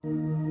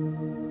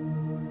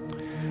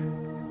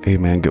Hey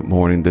man, good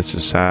morning. This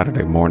is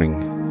Saturday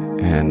morning,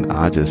 and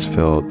I just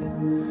felt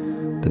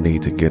the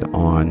need to get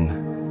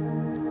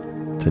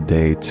on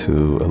today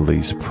to at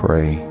least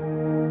pray.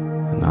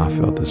 And I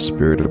felt the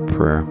spirit of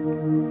prayer,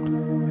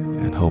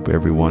 and hope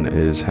everyone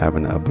is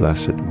having a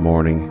blessed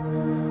morning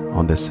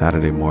on this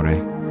Saturday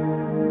morning.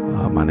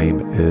 My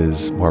name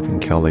is Marvin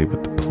Kelly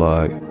with The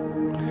Plug.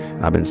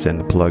 I've been setting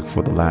the plug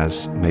for the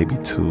last maybe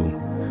two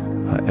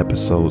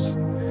episodes.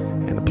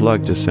 And the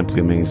plug just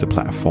simply means the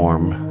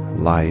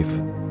platform,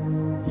 life,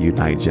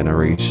 unite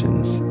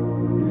generations.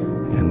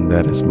 And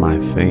that is my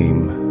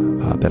theme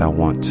that I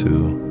want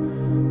to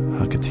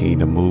continue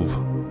to move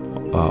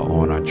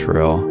on our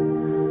trail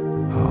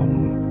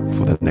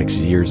for the next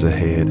years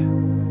ahead,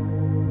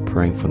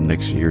 praying for the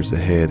next years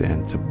ahead,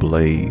 and to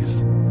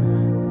blaze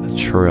a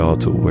trail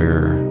to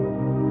where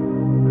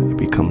it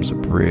becomes a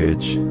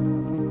bridge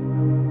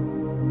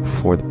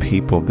for the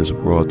people of this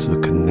world to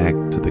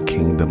connect to the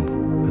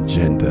kingdom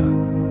agenda,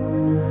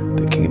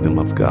 the kingdom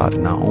of God,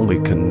 and not only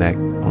connect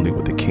only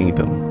with the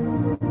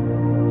kingdom,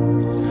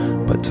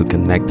 but to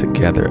connect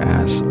together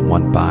as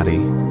one body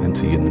and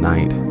to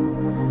unite.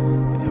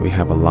 And we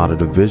have a lot of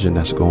division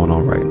that's going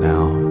on right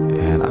now,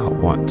 and I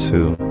want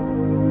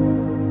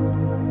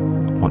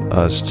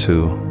us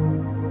to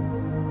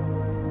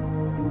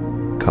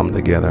come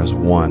together as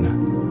one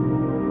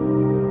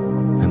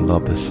and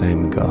love the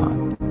same God.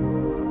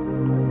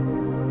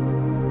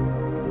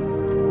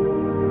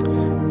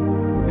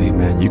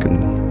 Amen. You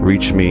can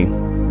reach me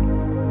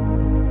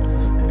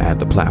at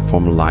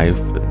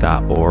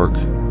theplatformlife.org.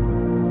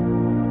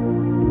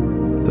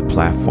 The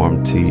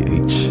platform,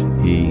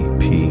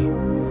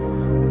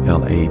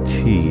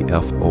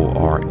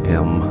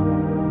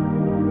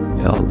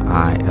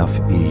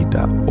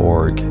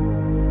 THEPLATFORMLIFE.org.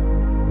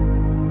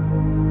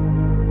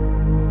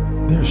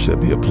 There should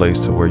be a place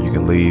to where you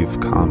can leave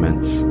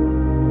comments,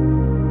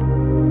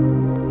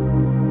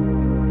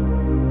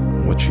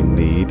 what you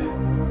need.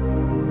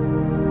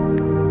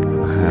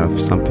 Have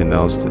something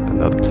else,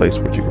 another place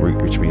where you can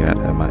reach me at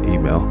my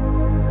email,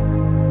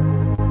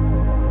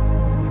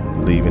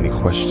 and leave any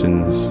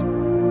questions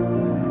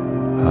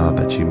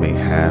that you may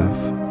have,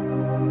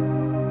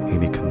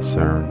 any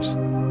concerns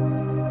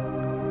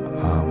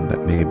that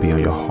may be on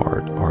your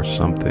heart, or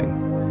something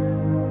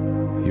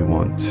you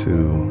want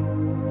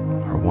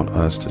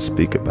us to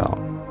speak about.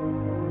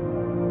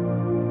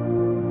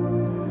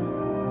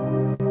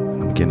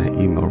 I'm getting an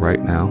email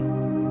right now.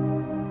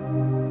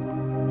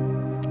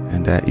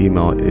 And that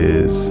email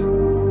is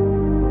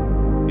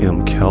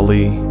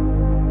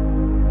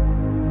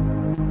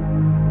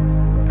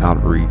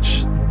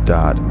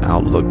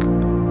mkelly@outlook,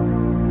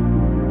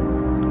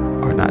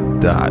 or not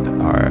dot,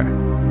 or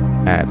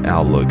at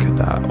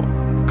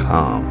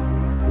outlook.com.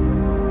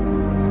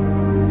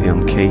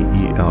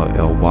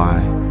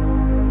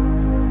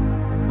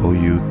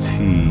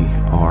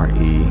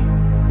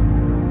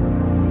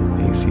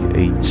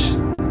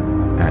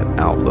 mkellyoutrechAt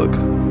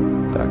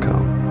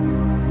outlook.com.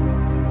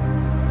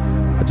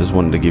 I just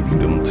wanted to give you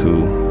them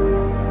two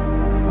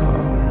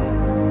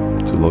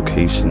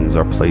locations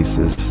or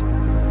places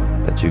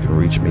that you can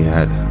reach me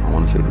at. I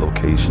want to say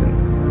location.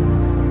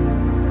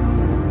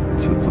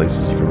 Two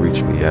places you can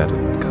reach me at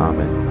and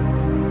comment.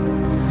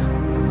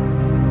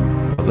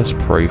 But let's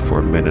pray for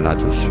a minute. I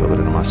just feel it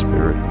in my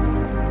spirit.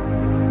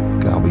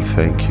 God, we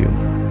thank you.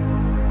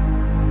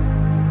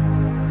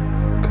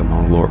 Come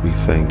on, Lord, we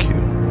thank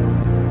you.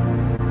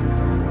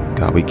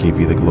 God, we give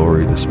you the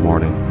glory this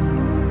morning.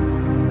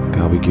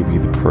 God, we give you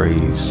the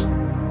praise.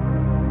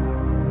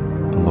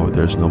 And Lord,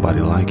 there's nobody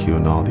like you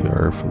in all the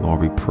earth. And Lord,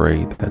 we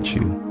pray that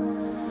you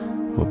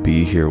will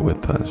be here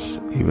with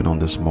us even on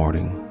this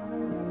morning.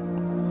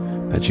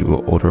 That you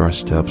will order our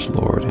steps,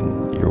 Lord,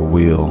 in your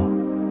will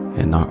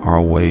and not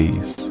our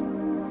ways.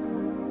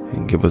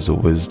 And give us a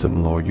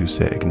wisdom, Lord. You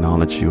said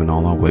acknowledge you in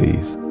all our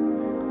ways,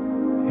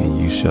 and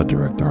you shall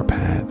direct our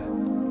path.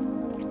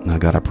 Now,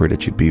 God, I pray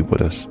that you be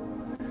with us.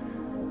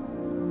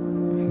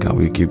 God,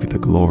 we give you the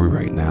glory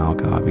right now.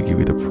 God, we give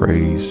you the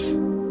praise.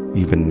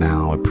 Even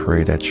now, I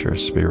pray that your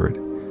spirit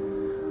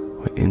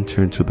will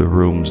enter into the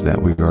rooms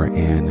that we are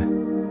in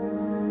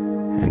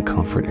and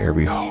comfort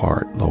every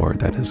heart, Lord,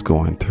 that is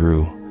going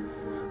through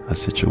a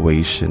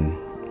situation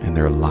in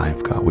their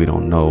life. God, we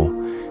don't know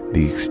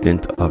the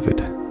extent of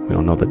it. We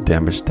don't know the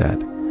damage that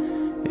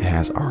it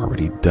has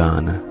already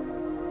done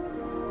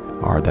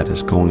or that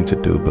it's going to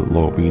do. But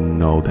Lord, we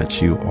know that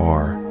you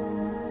are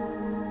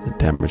the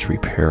damage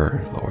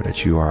repairer, Lord,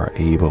 that you are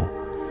able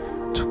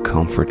to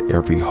comfort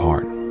every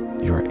heart.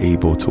 You are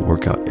able to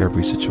work out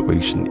every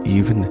situation,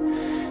 even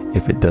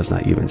if it does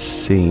not even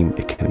seem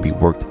it can be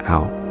worked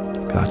out.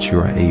 God, you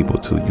are able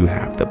to. You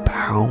have the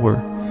power,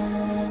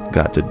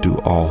 God, to do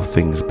all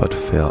things but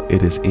fail.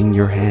 It is in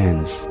your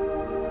hands.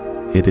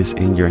 It is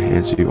in your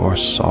hands. You are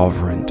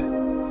sovereign.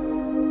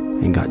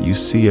 And God, you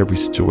see every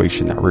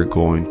situation that we're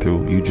going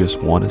through. You just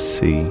want to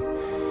see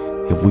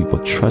if we will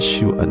trust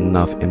you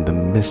enough in the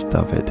midst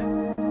of it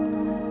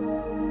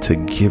to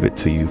give it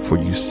to you. For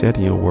you said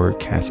in your word,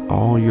 cast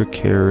all your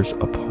cares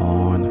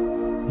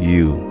upon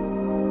you,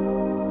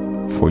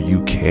 for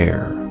you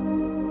care.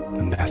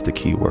 And that's the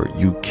key word.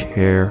 You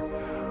care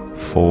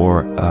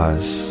for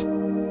us.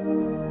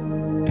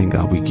 And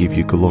God, we give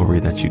you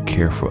glory that you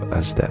care for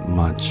us that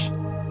much,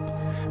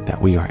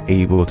 that we are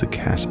able to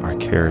cast our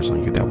cares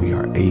on you, that we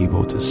are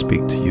able to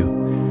speak to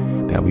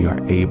you, that we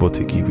are able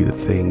to give you the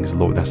things,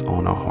 Lord, that's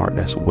on our heart,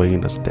 that's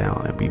weighing us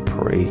down. And we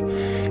pray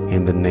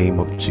in the name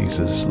of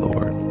Jesus,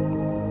 Lord,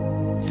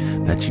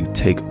 that you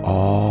take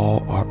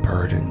all our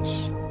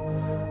burdens,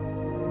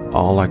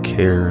 all our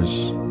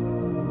cares,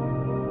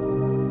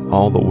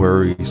 all the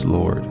worries,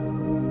 Lord,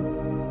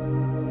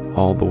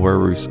 all the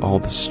worries, all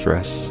the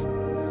stress,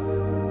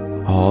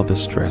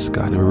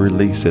 God, and we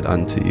release it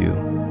unto you.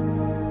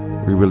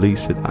 We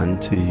release it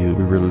unto you.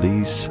 We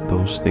release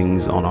those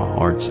things on our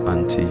hearts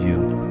unto you.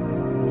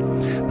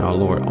 Now,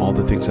 Lord, all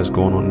the things that's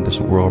going on in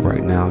this world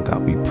right now,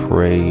 God, we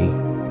pray,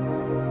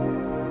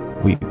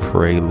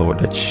 Lord,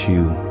 that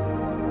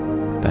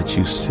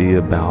you see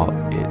about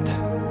it.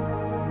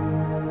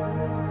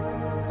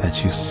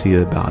 That you see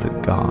about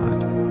it,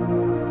 God.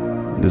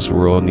 This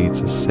world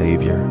needs a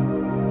Savior.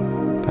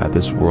 God,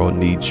 this world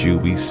needs you.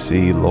 We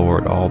see,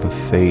 Lord, all the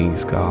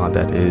things, God,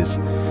 that is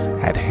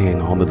at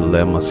hand, all the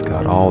dilemmas,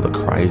 God, all the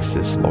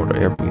crisis, Lord,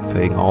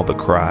 everything, all the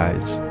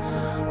cries,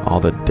 all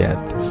the death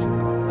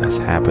that's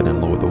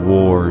happening, Lord, the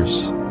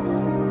wars.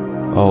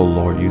 Oh,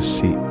 Lord, you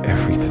see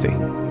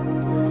everything.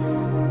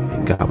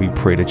 And God, we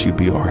pray that you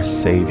be our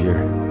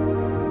Savior.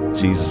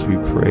 Jesus, we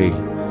pray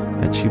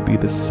that you be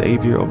the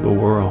Savior of the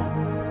world,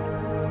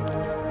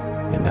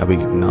 and that we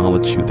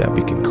acknowledge you, that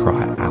we can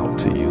cry out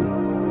to you.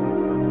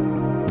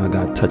 Now,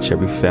 God, touch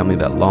every family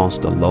that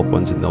lost their loved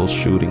ones in those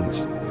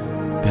shootings.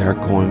 They are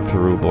going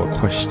through, Lord,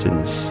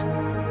 questions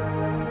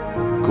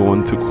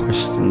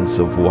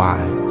of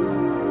why.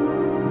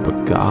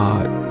 But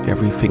God,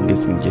 everything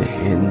is in your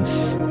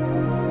hands,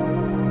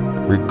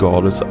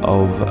 regardless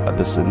of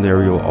the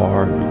scenario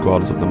or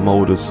regardless of the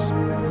motives.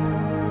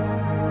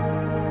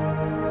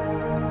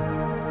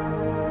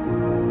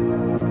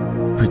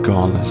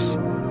 Regardless,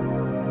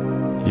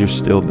 you're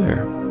still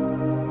there.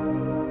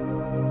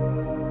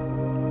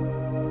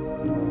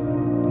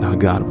 Now,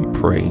 God, we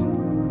pray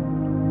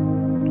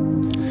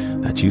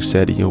that you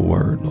said in your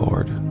word,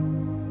 Lord,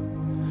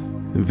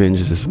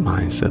 vengeance is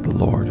mine, said the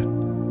Lord.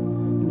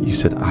 You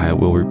said, I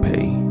will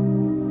repay.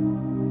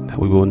 That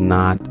we will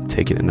not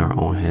take it in our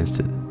own hands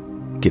to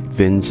get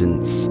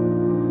vengeance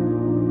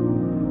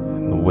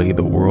in the way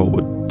the world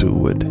would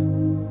do it.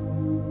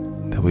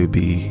 That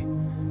we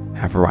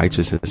have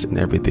righteousness in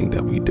everything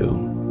that we do.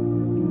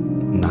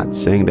 I'm not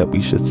saying that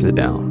we should sit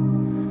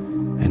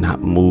down and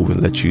not move and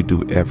let you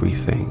do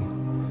everything.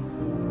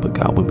 But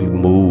God, when we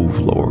move,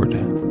 Lord,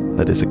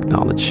 let us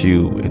acknowledge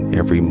you in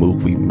every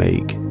move we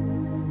make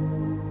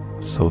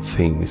so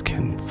things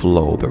can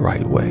flow the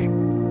right way.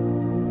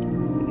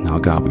 Now,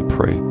 God, we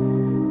pray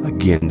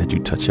again that you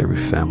touch every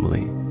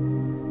family,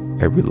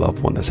 every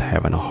loved one that's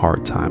having a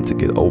hard time to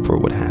get over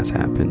what has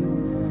happened.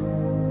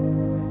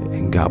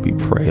 And God, we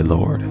pray,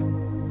 Lord,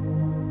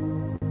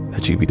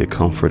 that you be the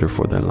comforter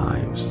for their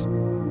lives.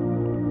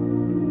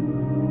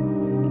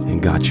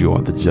 And God, you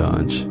are the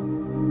judge.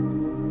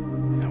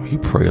 And we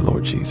pray,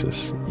 Lord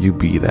Jesus, you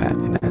be that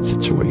in that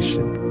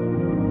situation.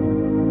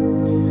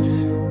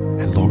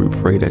 And Lord, we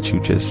pray that you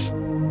just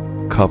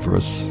cover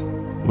us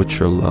with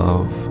your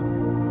love,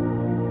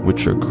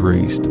 with your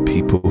grace, to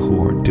people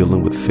who are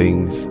dealing with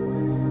things,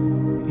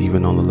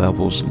 even on the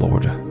levels,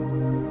 Lord,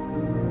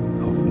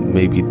 of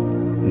maybe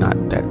not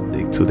that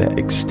to that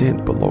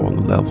extent, but Lord, on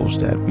the levels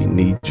that we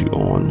need you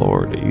on,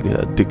 Lord, even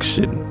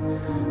addiction,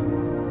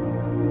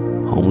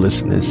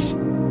 homelessness,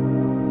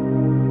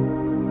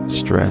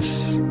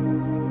 stress,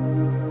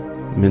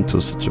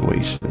 mental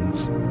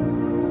situations,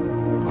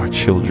 our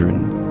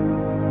children,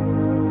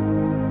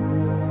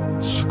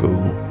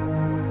 school,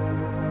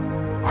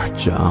 our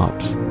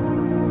jobs,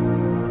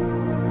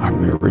 our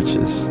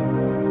marriages.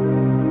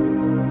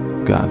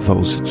 God,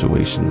 those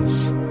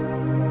situations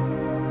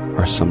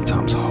are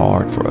sometimes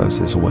hard for us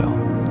as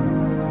well.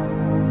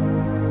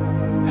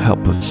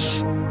 Help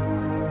us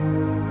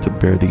to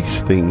bear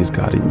these things,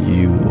 God, in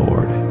you,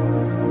 Lord,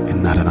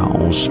 and not in our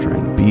own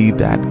strength. Be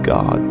that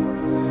God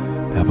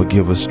that will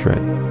give us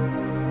strength.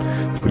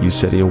 For you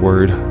said in your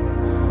word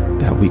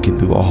that we can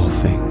do all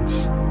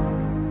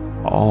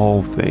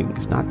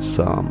things, not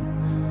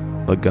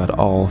some, but God,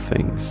 all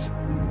things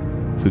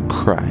through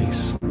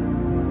Christ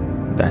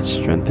that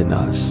strengthen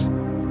us.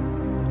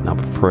 And I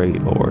pray,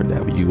 Lord,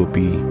 that you will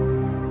be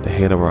the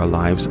head of our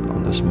lives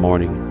on this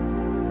morning,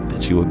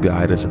 that you will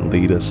guide us and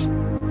lead us,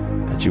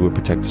 that you will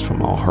protect us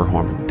from all hurt,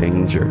 harm, and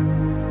danger.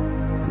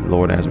 And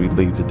Lord, as we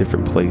leave the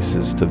different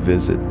places to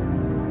visit,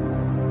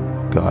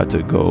 God,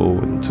 to go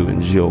and to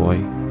enjoy,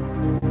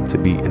 to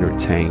be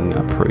entertained,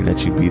 I pray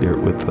that you be there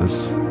with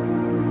us,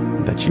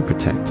 and that you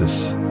protect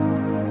us,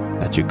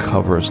 that you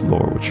cover us,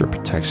 Lord, with your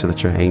protection,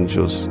 that your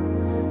angels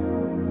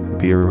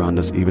be around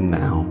us even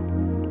now.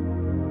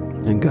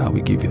 And God,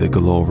 we give you the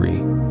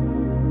glory.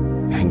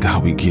 And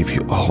God, we give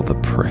you all the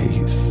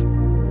praise.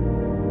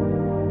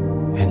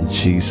 In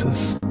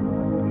Jesus'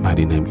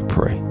 mighty name we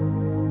pray.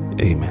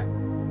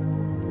 Amen.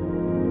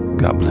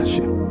 God bless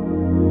you.